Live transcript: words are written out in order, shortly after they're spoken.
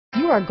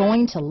are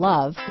going to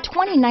love the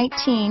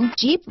 2019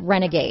 Jeep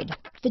Renegade.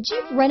 The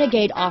Jeep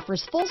Renegade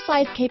offers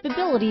full-size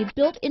capability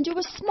built into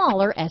a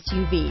smaller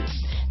SUV.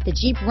 The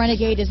Jeep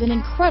Renegade is an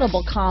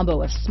incredible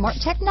combo of smart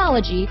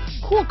technology,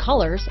 cool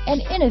colors,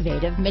 and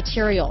innovative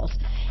materials.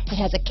 It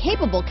has a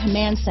capable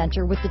command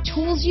center with the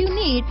tools you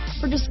need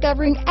for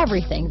discovering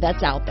everything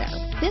that's out there.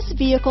 This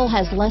vehicle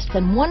has less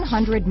than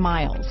 100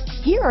 miles.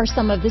 Here are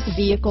some of this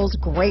vehicle's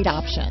great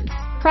options: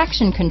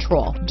 traction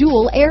control,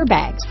 dual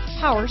airbags,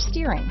 power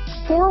steering,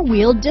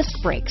 four-wheel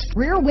disc brakes,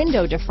 rear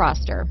window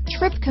defroster,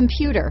 trip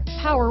computer,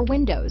 power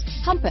windows,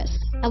 compass,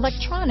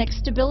 electronic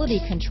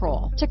stability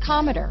control,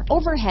 tachometer,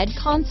 overhead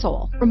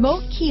console,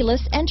 remote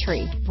keyless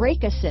entry,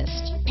 brake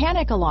assist,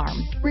 panic alarm,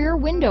 rear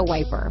window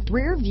wiper,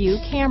 rear view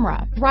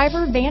camera,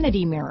 driver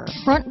vanity mirror,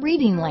 front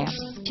reading lamps,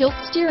 tilt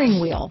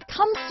steering wheel.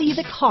 Come see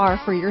the car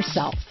for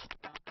yourself.